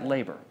owns that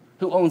labor?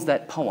 Who owns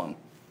that poem?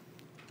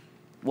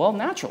 Well,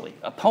 naturally,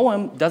 a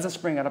poem doesn't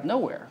spring out of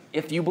nowhere.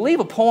 If you believe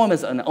a poem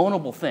is an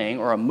ownable thing,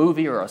 or a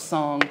movie, or a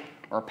song,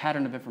 or a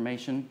pattern of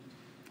information,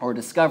 or a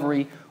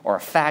discovery, or a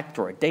fact,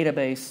 or a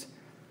database,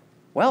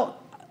 well,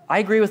 I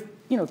agree with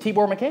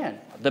Tibor Machan.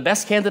 The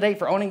best candidate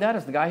for owning that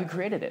is the guy who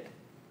created it.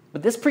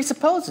 But this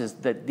presupposes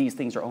that these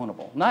things are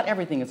ownable. Not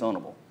everything is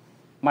ownable.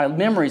 My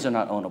memories are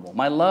not ownable.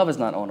 My love is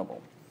not ownable.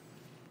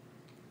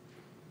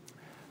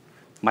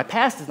 My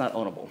past is not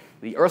ownable.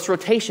 The Earth's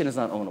rotation is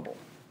not ownable.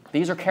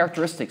 These are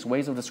characteristics,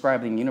 ways of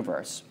describing the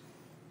universe.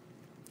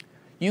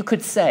 You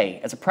could say,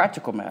 as a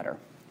practical matter,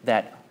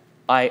 that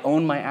I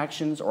own my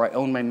actions or I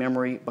own my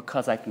memory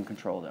because I can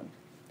control them.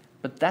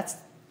 But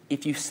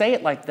if you say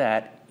it like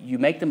that, you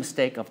make the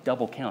mistake of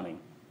double counting,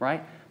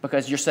 right?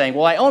 Because you're saying,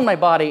 well, I own my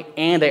body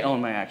and I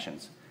own my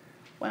actions.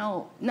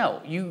 Well,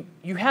 no,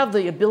 you have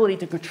the ability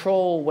to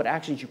control what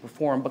actions you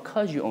perform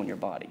because you own your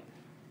body.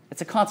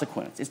 It's a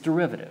consequence. It's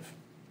derivative.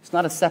 It's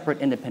not a separate,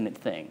 independent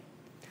thing.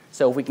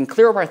 So if we can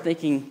clear up our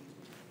thinking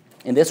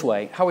in this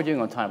way, how are we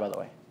doing on time, by the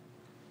way?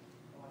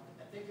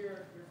 I think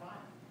you're fine.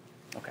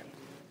 Okay.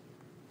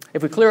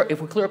 If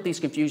we clear up these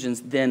confusions,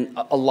 then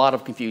a lot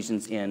of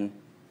confusions in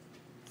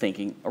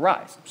thinking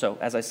arise. So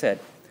as I said,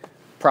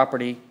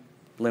 property,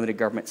 limited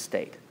government,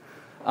 state.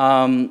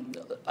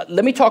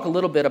 Let me talk a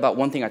little bit about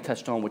one thing I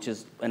touched on, which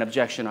is an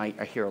objection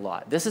I hear a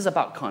lot. This is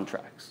about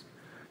contracts.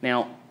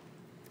 Now,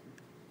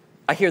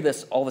 I hear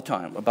this all the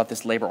time about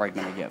this labor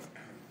argument I give.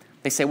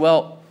 They say,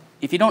 well,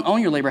 if you don't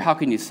own your labor, how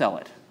can you sell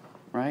it?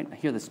 Right? I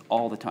hear this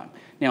all the time.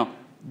 Now,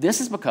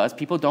 this is because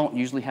people don't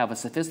usually have a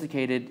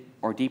sophisticated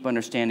or deep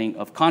understanding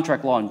of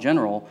contract law in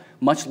general,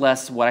 much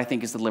less what I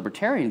think is the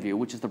libertarian view,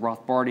 which is the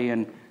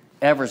Rothbardian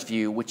Evers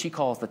view, which he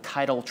calls the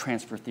title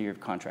transfer theory of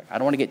contract. I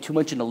don't want to get too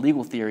much into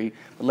legal theory,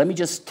 but let me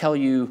just tell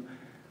you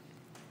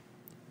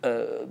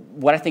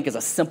what I think is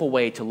a simple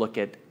way to look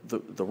at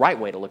the right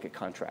way to look at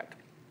contract.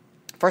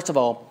 First of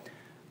all,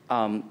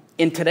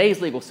 in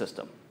today's legal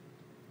system,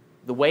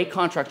 the way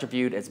contracts are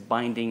viewed as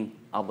binding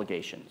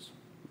obligations.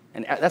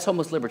 And that's how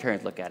most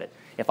libertarians look at it.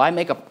 If I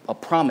make a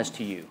promise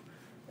to you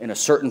in a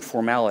certain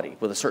formality,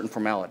 with a certain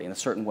formality, in a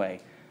certain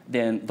way,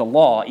 then the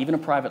law, even a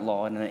private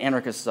law in an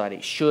anarchist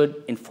society,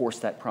 should enforce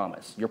that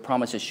promise. Your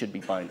promises should be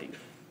binding.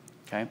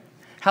 Okay?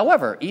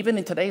 However, even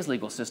in today's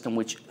legal system,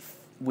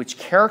 which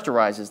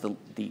characterizes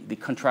the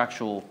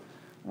contractual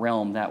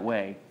realm that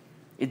way,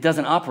 it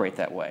doesn't operate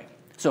that way.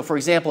 So, for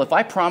example, if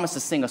I promise to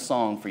sing a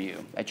song for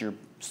you at your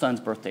son's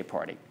birthday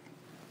party,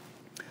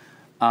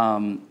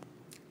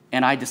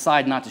 and I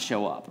decide not to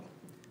show up,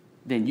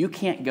 then you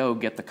can't go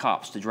get the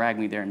cops to drag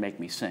me there and make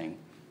me sing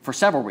for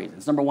several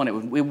reasons. Number one, it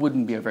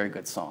wouldn't be a very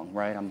good song,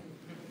 right? I'm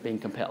being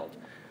compelled.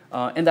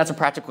 And that's a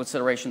practical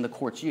consideration the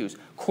courts use.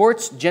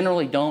 Courts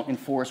generally don't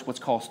enforce what's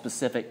called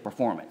specific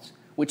performance,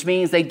 which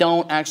means they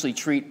don't actually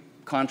treat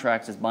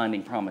contracts as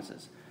binding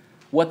promises.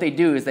 What they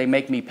do is they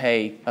make me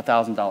pay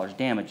 $1,000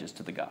 damages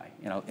to the guy,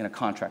 in a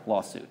contract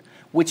lawsuit,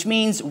 which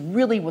means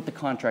really what the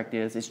contract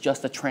is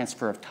just a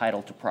transfer of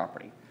title to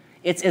property.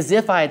 It's as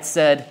if I had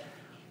said,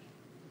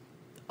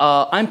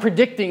 I'm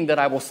predicting that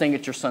I will sing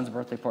at your son's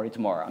birthday party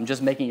tomorrow. I'm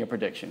just making a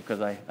prediction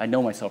because I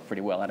know myself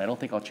pretty well, and I don't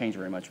think I'll change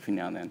very much between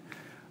now and then.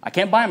 I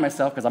can't bind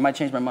myself because I might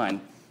change my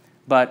mind.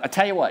 But I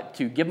tell you what,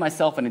 to give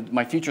myself and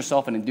my future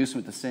self an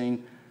inducement to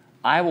sing,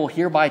 I will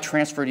hereby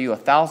transfer to you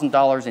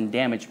 $1,000 in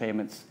damage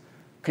payments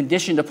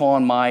conditioned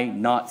upon my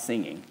not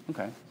singing.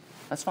 Okay,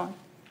 that's fine.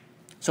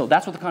 So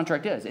that's what the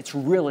contract is. It's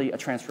really a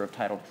transfer of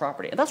title to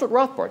property. And that's what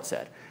Rothbard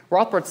said.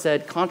 Rothbard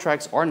said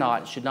contracts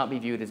should not be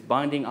viewed as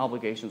binding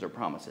obligations or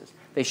promises.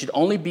 They should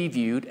only be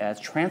viewed as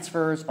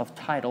transfers of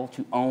title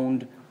to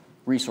owned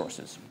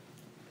resources.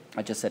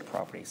 I just said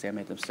property. See, I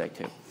made the mistake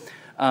too.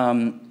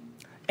 And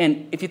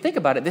if you think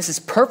about it, this is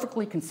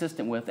perfectly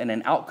consistent with and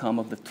an outcome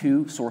of the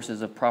two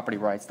sources of property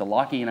rights, the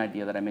Lockean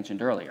idea that I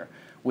mentioned earlier,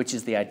 which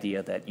is the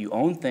idea that you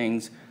own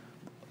things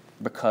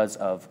because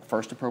of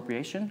first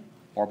appropriation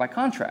or by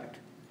contract.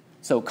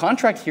 So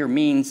contract here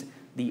means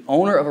the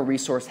owner of a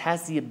resource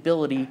has the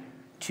ability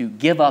to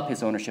give up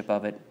his ownership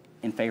of it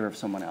in favor of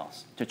someone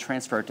else, to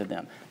transfer it to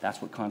them.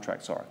 That's what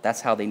contracts are.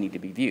 That's how they need to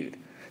be viewed.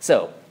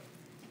 So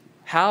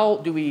how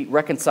do we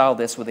reconcile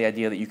this with the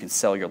idea that you can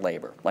sell your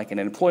labor, like in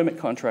an employment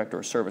contract or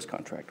a service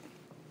contract?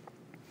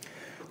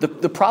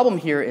 The problem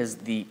here is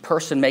the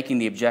person making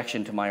the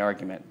objection to my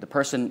argument, the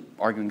person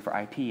arguing for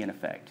IP in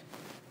effect,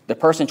 the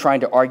person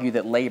trying to argue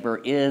that labor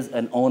is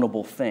an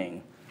ownable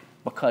thing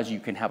because you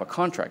can have a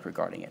contract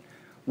regarding it.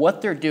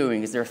 What they're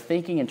doing is they're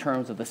thinking in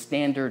terms of the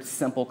standard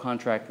simple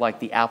contract like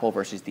the apple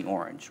versus the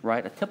orange,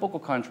 right? A typical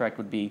contract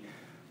would be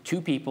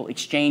two people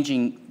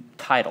exchanging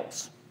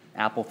titles,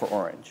 apple for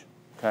orange,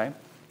 okay?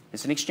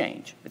 It's an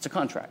exchange. It's a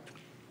contract.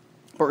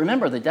 But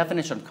remember, the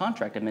definition of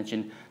contract I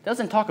mentioned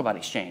doesn't talk about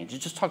exchange. It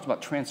just talks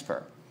about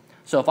transfer.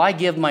 So if I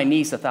give my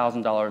niece a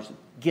 $1,000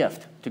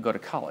 gift to go to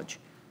college,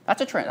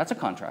 that's a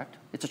contract.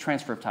 It's a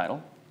transfer of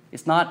title.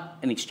 It's not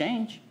an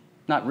exchange.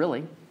 Not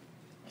really.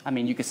 I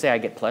mean, you could say I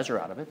get pleasure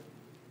out of it,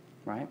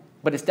 right?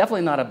 But it's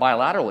definitely not a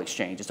bilateral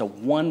exchange. It's a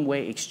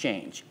one-way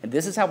exchange. And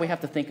this is how we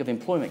have to think of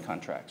employment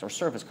contracts or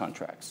service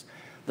contracts.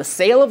 The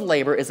sale of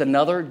labor is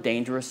another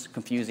dangerous,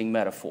 confusing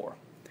metaphor.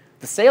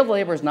 The sale of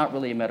labor is not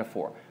really a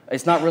metaphor.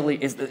 It's not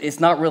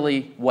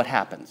really what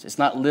happens. It's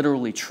not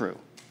literally true.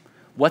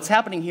 What's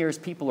happening here is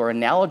people are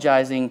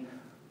analogizing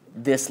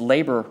this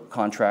labor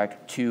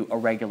contract to a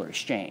regular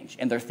exchange.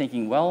 And they're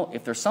thinking, well,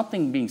 if there's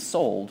something being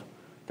sold,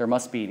 there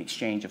must be an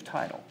exchange of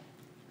title.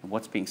 And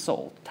what's being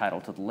sold? Title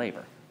to the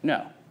labor.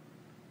 No.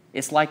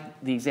 It's like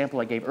the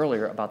example I gave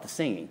earlier about the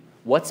singing.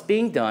 What's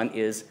being done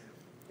is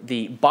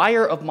the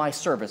buyer of my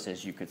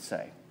services, you could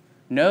say,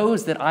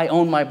 knows that I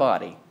own my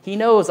body. He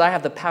knows I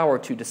have the power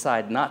to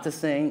decide not to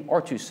sing,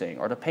 or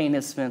to pay in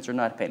his expense or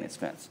not pay in his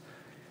expense.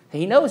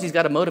 He knows he's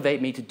got to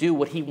motivate me to do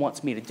what he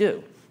wants me to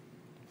do.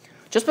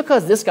 Just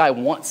because this guy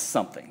wants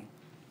something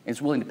and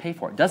is willing to pay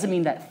for it doesn't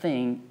mean that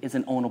thing is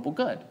an ownable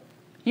good.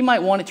 He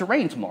might want it to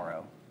rain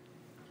tomorrow.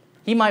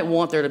 He might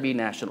want there to be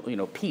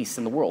national, peace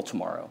in the world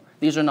tomorrow.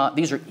 These are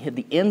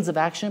the ends of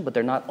action, but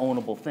they're not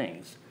ownable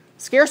things.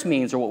 Scarce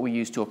means are what we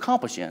use to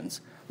accomplish ends.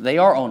 They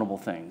are ownable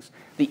things.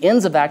 The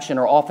ends of action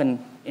are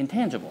often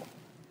intangible.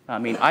 I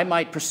mean, I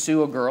might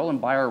pursue a girl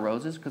and buy her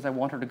roses because I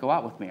want her to go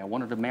out with me. I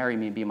want her to marry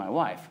me and be my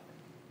wife.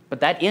 But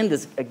that end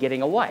is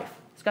getting a wife.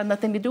 It's got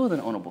nothing to do with an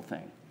ownable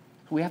thing.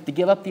 So we have to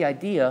give up the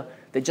idea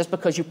that just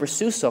because you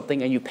pursue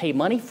something and you pay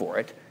money for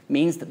it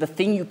means that the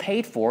thing you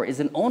paid for is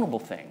an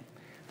ownable thing.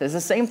 There's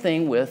the same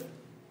thing with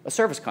a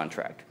service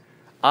contract.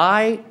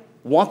 I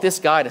want this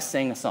guy to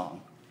sing a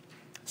song.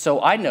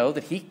 So I know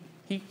that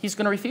he's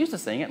going to refuse to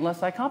sing it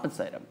unless I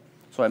compensate him.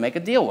 So I make a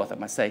deal with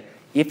him. I say,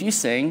 if you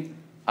sing,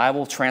 I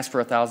will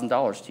transfer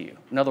 $1,000 to you.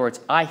 In other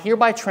words, I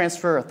hereby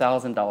transfer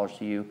 $1,000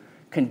 to you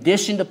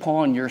conditioned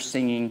upon your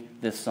singing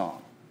this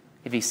song.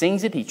 If he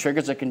sings it, he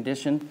triggers a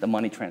condition, the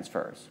money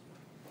transfers.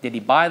 Did he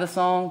buy the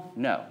song?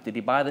 No. Did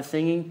he buy the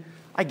singing?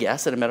 I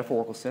guess, in a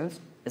metaphorical sense,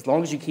 as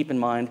long as you keep in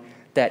mind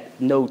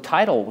that no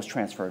title was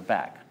transferred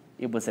back.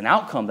 It was an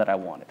outcome that I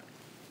wanted.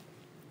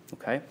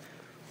 Okay?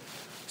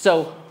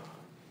 So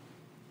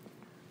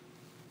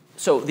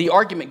the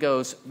argument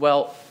goes,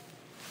 well,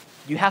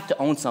 you have to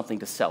own something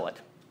to sell it.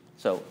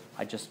 So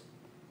I just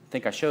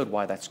think I showed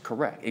why that's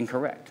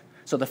incorrect.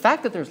 So the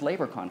fact that there's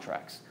labor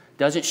contracts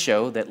doesn't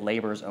show that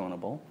labor is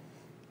ownable.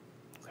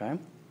 Okay?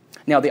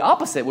 Now, the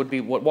opposite would be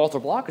what Walter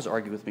Block has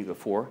argued with me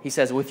before. He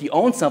says, well, if you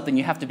own something,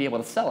 you have to be able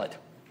to sell it,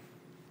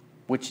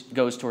 which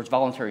goes towards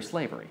voluntary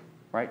slavery,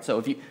 right?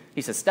 So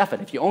he says,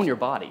 Stephan, if you own your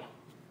body,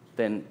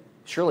 then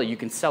surely you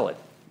can sell it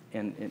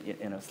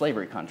in a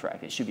slavery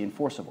contract. It should be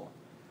enforceable.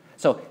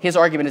 So his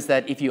argument is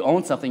that if you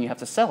own something, you have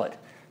to sell it.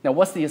 Now,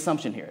 what's the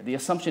assumption here? The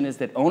assumption is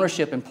that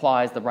ownership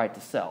implies the right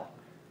to sell,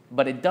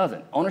 but it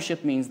doesn't.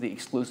 Ownership means the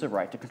exclusive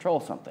right to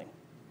control something,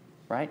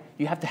 right?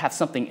 You have to have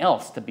something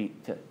else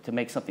to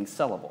make something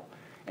sellable.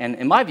 And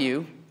in my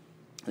view,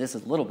 this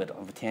is a little bit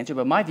of a tangent,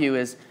 but my view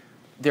is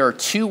there are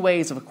two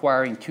ways of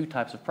acquiring two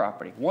types of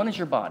property. One is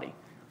your body.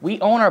 We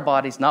own our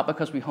bodies not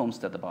because we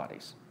homestead the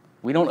bodies.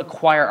 We don't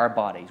acquire our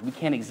bodies. We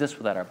can't exist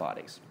without our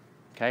bodies.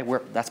 Okay?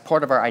 That's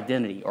part of our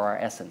identity or our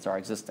essence, our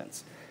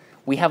existence.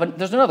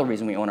 There's another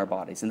reason we own our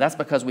bodies, and that's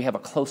because we have a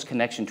close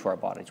connection to our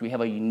bodies. We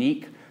have a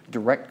unique,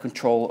 direct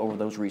control over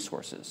those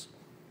resources.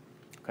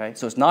 Okay?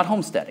 So it's not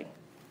homesteading.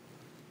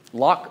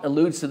 Locke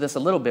alludes to this a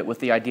little bit with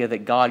the idea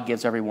that God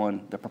gives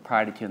everyone the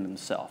propriety to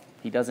themselves.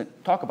 He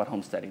doesn't talk about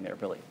homesteading there,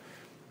 really.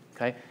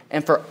 Okay?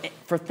 And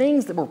for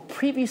things that were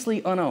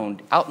previously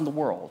unowned out in the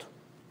world,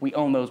 we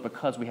own those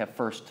because we have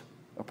first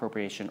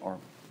appropriation or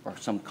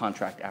some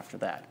contract after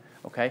that.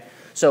 Okay?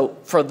 So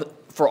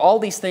for all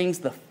these things,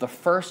 the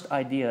first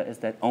idea is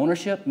that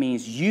ownership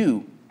means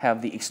you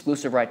have the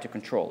exclusive right to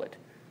control it.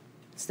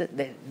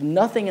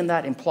 Nothing in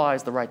that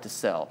implies the right to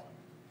sell.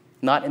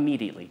 Not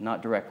immediately,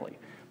 not directly.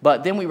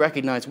 But then we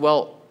recognize,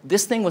 well,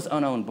 this thing was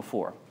unowned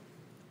before.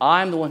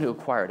 I'm the one who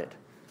acquired it.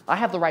 I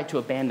have the right to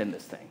abandon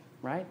this thing,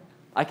 right?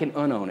 I can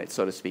unown it,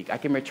 so to speak. I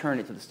can return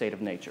it to the state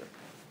of nature.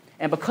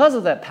 And because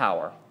of that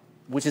power,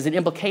 which is an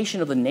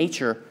implication of the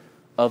nature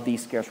of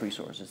these scarce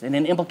resources and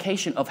an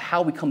implication of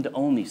how we come to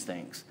own these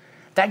things,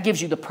 that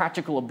gives you the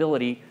practical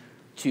ability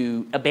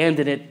to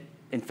abandon it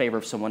in favor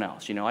of someone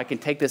else. You know, I can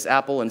take this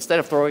apple, and instead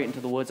of throwing it into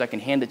the woods, I can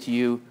hand it to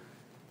you.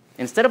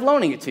 Instead of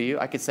loaning it to you,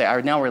 I could say,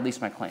 I now release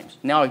my claims.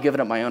 Now I've given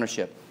up my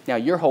ownership. Now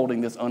you're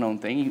holding this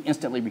unowned thing. You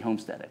instantly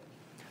re-homestead it.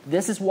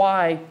 This is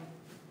why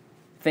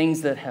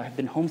things that have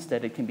been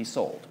homesteaded can be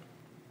sold.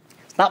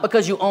 It's not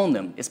because you own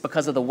them. It's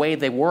because of the way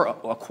they were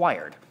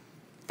acquired.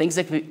 Things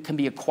that can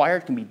be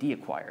acquired can be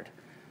deacquired.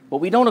 But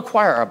we don't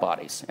acquire our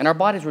bodies, and our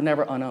bodies were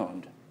never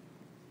unowned.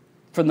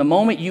 From the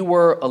moment you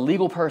were a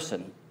legal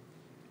person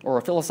or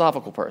a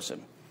philosophical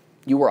person,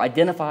 you were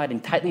identified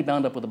and tightly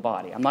bound up with a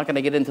body. I'm not going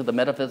to get into the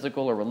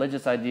metaphysical or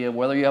religious idea of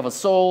whether you have a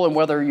soul and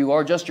whether you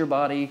are just your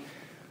body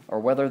or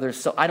whether there's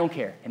so. I don't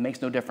care. It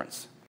makes no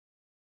difference.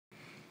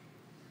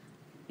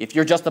 If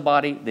you're just a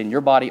body, then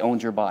your body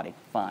owns your body.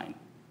 Fine.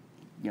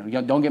 You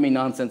know, don't give me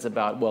nonsense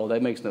about, well,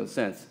 that makes no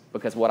sense,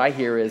 because what I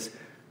hear is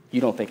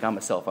you don't think I'm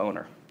a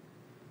self-owner.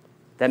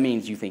 That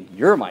means you think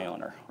you're my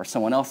owner or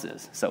someone else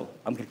is. So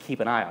I'm going to keep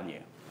an eye on you,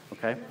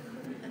 okay?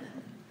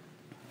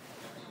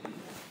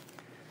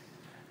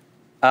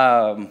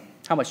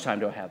 How much time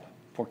do I have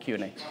for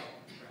Q&A?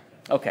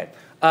 Okay.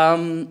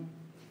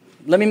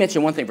 Let me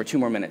mention one thing for 2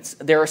 more minutes.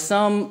 There are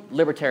some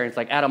libertarians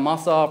like Adam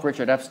Mossoff,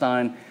 Richard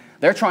Epstein.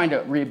 They're trying to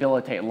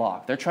rehabilitate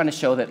Locke. They're trying to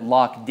show that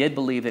Locke did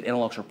believe that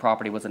intellectual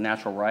property was a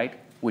natural right,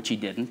 which he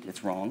didn't.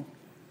 It's wrong.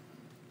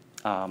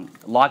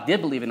 Locke did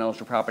believe in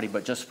intellectual property,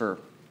 but just for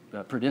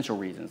prudential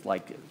reasons,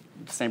 like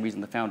the same reason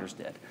the founders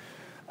did.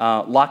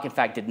 Locke, in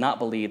fact, did not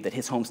believe that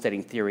his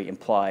homesteading theory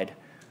implied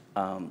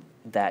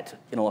that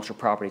intellectual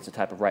property is a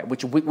type of right,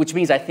 which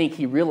means I think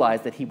he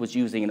realized that he was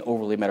using an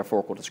overly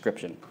metaphorical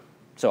description.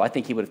 So I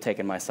think he would have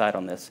taken my side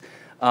on this.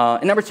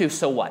 And number 2,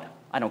 so what?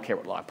 I don't care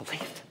what Locke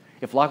believed.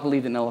 If Locke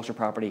believed in intellectual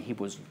property, he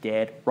was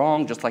dead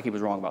wrong, just like he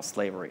was wrong about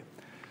slavery.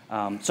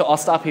 So I'll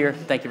stop here.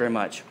 Thank you very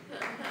much.